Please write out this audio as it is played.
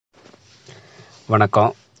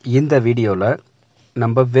வணக்கம். இந்த வீடியோவில்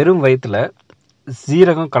நம்ம வெறும் வயிற்றுல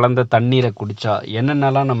சீரகம் கலந்த தண்ணீரை குடித்தா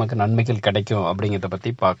என்னென்னலாம் நமக்கு நன்மைகள் கிடைக்கும் அப்படிங்கிறத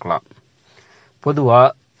பற்றி பார்க்கலாம்.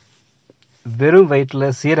 பொதுவாக வெறும்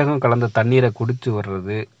வயிற்றில் சீரகம் கலந்த தண்ணீரை குடித்து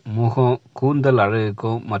வர்றது முகம், கூந்தல்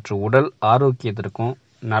அழகுக்கும் மற்றும் உடல் ஆரோக்கியத்திற்கும்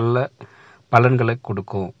நல்ல பலன்களை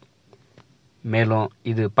கொடுக்கும். மேலும்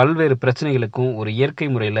இது பல்வேறு பிரச்சனைகளுக்கும் ஒரு இயற்கை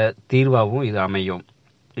முறையில் தீர்வாகவும் இது அமையும்.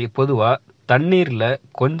 பொதுவாக தண்ணீரில்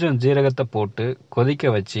கொஞ்சம் ஜீரகத்தை போட்டு கொதிக்க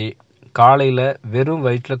வச்சு காலையில் வெறும்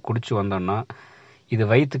வயிற்றில் குடிச்சு வந்தோம்னா இது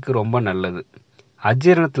வயிற்றுக்கு ரொம்ப நல்லது.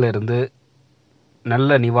 அஜீரணத்திலிருந்து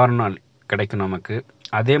நல்ல நிவாரணம் கிடைக்கும் நமக்கு.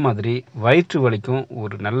 அதே மாதிரி வயிற்று வலிக்கும்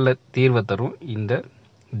ஒரு நல்ல தீர்வை தரும் இந்த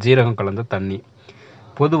ஜீரகம் கலந்த தண்ணி.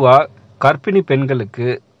 பொதுவாக கர்ப்பிணி பெண்களுக்கு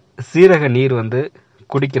சீரக நீர்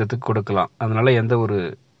குடிக்கிறதுக்கு கொடுக்கலாம். அதனால் எந்த ஒரு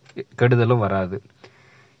கெடுதலும் வராது.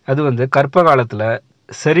 அது கர்ப்ப காலத்தில்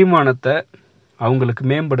செரிமானத்தை அவங்களுக்கு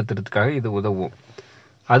மேம்படுத்துறதுக்காக இது உதவும்.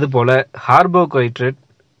 அதுபோல் கார்போஹைட்ரேட்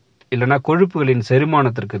இல்லைனா கொழுப்புகளின்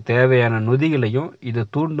செரிமானத்திற்கு தேவையான நொதிகளையும் இது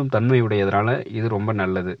தூண்டும் தன்மையுடையதுனால இது ரொம்ப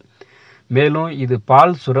நல்லது. மேலும் இது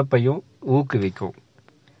பால் சுரப்பையும் ஊக்குவிக்கும்.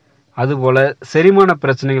 அதுபோல் செரிமான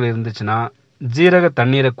பிரச்சனைகள் இருந்துச்சுன்னா ஜீரக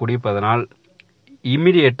தண்ணீரை குடிப்பதனால்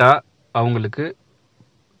இம்மிடியேட்டாக அவங்களுக்கு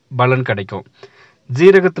பலன் கிடைக்கும்.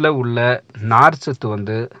 ஜீரகத்தில் உள்ள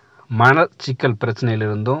நார்ச்சத்து மலச்சிக்கல்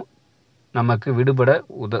பிரச்சனையிலிருந்தும் நமக்கு விடுபட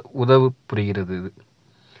உதவு புரிகிறது.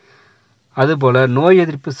 அதுபோல் நோய்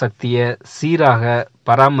எதிர்ப்பு சக்தியை சீராக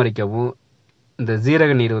பராமரிக்கவும் இந்த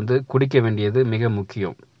ஜீரக நீர் குடிக்க வேண்டியது மிக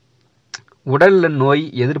முக்கியம். உடலில் நோய்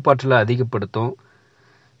எதிர்ப்பாற்றலை அதிகப்படுத்தும்.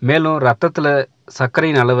 மேலும் இரத்தத்தில்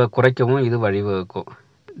சர்க்கரையின் அளவை குறைக்கவும் இது வழிவகுக்கும்.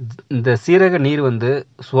 இந்த சீரக நீர்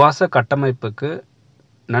சுவாச கட்டமைப்புக்கு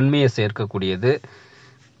நன்மையை சேர்க்கக்கூடியது.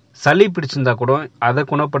 சளி பிடிச்சிருந்தா கூட அதை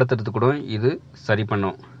குணப்படுத்துறதுக்கு கூட இது சரி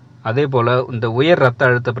பண்ணும். அதே போல் இந்த உயர் ரத்த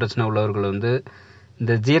அழுத்த பிரச்சனை உள்ளவர்கள்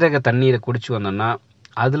இந்த ஜீரக தண்ணீரை குடிச்சு வந்தோம்னா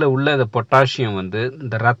அதில் உள்ள இந்த பொட்டாசியம்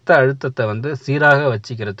இந்த ரத்த அழுத்தத்தை சீராக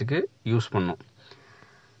வச்சுக்கிறதுக்கு யூஸ் பண்ணும்.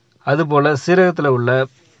 அதுபோல் சீரகத்தில் உள்ள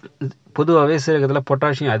பொதுவாகவே சீரகத்தில்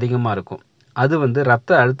பொட்டாசியம் அதிகமாக இருக்கும். அது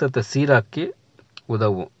ரத்த அழுத்தத்தை சீராக்கி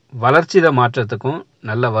உதவும். வளர்ச்சித மாற்றத்துக்கும்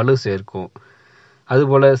நல்ல வலு சேர்க்கும்.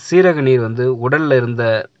 அதுபோல் சீரக நீர் உடலில்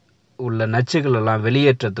உள்ள நச்சுகள் எல்லாம்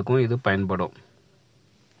வெளியேற்றத்துக்கும் இது பயன்படும்.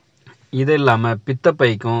 இது இல்லாமல்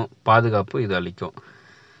பித்தப்பைக்கும் பாதுகாப்பு இது அளிக்கும்.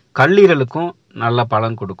 கல்லீரலுக்கும் நல்ல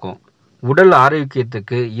பலன் கொடுக்கும். உடல்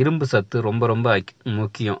ஆரோக்கியத்துக்கு இரும்பு சத்து ரொம்ப ரொம்ப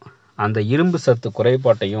முக்கியம். அந்த இரும்பு சத்து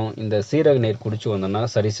குறைபாட்டையும் இந்த சீரக நீர் குடிச்சு வந்தோம்னா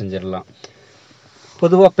சரி செஞ்சிடலாம்.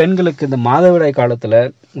 பொதுவாக பெண்களுக்கு இந்த மாதவிடாய் காலத்தில்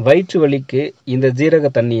வயிற்று வலிக்கு இந்த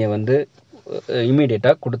ஜீரக தண்ணியை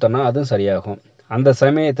இமீடியட்டாக கொடுத்தோன்னா அதுவும் சரியாகும். அந்த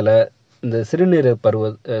சமயத்தில் இந்த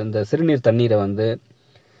சிறுநீர் தண்ணீரை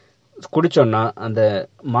குடித்தோன்னா அந்த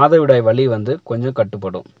மாதவிடாய் வலி கொஞ்சம்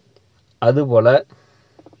கட்டுப்படும். அதுபோல்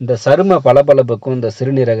இந்த சரும பளபளப்புக்கும் இந்த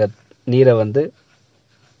சிறுநீரக நீரை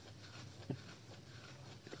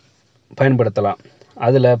பயன்படுத்தலாம்.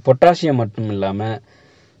 அதில் பொட்டாசியம் மட்டும் இல்லாமல்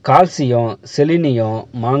கால்சியம், செலினியம்,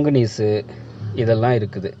 மாங்கனீஸு இதெல்லாம்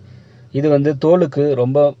இருக்குது. இது தோலுக்கு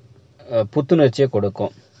ரொம்ப புத்துணர்ச்சியை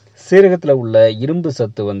கொடுக்கும். சீரகத்தில் உள்ள இரும்பு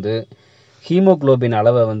சத்து ஹீமோகுளோபின்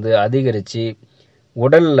அளவை அதிகரித்து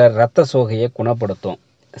உடலில் இரத்த சோகையை குணப்படுத்தும்.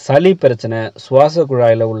 சளி பிரச்சனை, சுவாச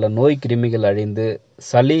குழாயில் உள்ள நோய் கிருமிகள் அழிந்து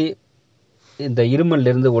சளி இந்த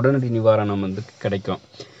இருமலிருந்து உடனடி நிவாரணம் கிடைக்கும்.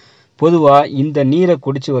 பொதுவாக இந்த நீரை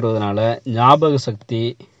குடித்து வருவதனால ஞாபக சக்தி,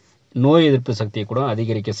 நோய் எதிர்ப்பு சக்தியை கூட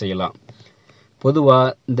அதிகரிக்க செய்யலாம்.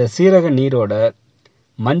 பொதுவாக இந்த சீரக நீரோட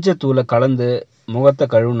மஞ்சத்தூளை கலந்து முகத்தை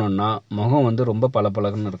கழுவினோன்னா முகம் ரொம்ப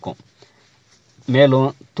பளபளன்னு இருக்கும். மேலும்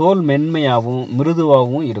தோல் மென்மையாகவும்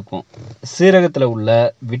மிருதுவாகவும் இருக்கும். சீரகத்தில் உள்ள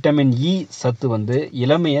விட்டமின் இ சத்து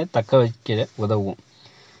இளமையை தக்க வைக்க உதவும்.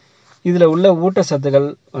 இதில் உள்ள ஊட்டச்சத்துக்கள்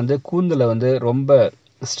கூந்தலை ரொம்ப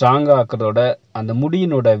ஸ்ட்ராங்காக ஆக்கிறதோட அந்த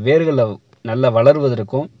முடியினோட வேர்களை நல்லா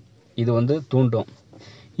வளர்வதற்கும் இது தூண்டும்.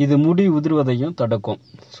 இது முடி உதிர்வதையும் தடுக்கும்.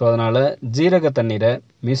 ஸோ அதனால் ஜீரக தண்ணீரை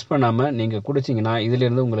மிஸ் பண்ணாமல் நீங்கள் குடிச்சிங்கன்னா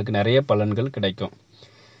இதிலிருந்து உங்களுக்கு நிறைய பலன்கள் கிடைக்கும்.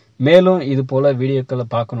 மேலும் இது போல் வீடியோக்களை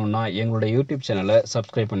பார்க்கணுன்னா எங்களுடைய யூடியூப் சேனலை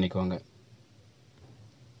சப்ஸ்கிரைப் பண்ணிக்கோங்க.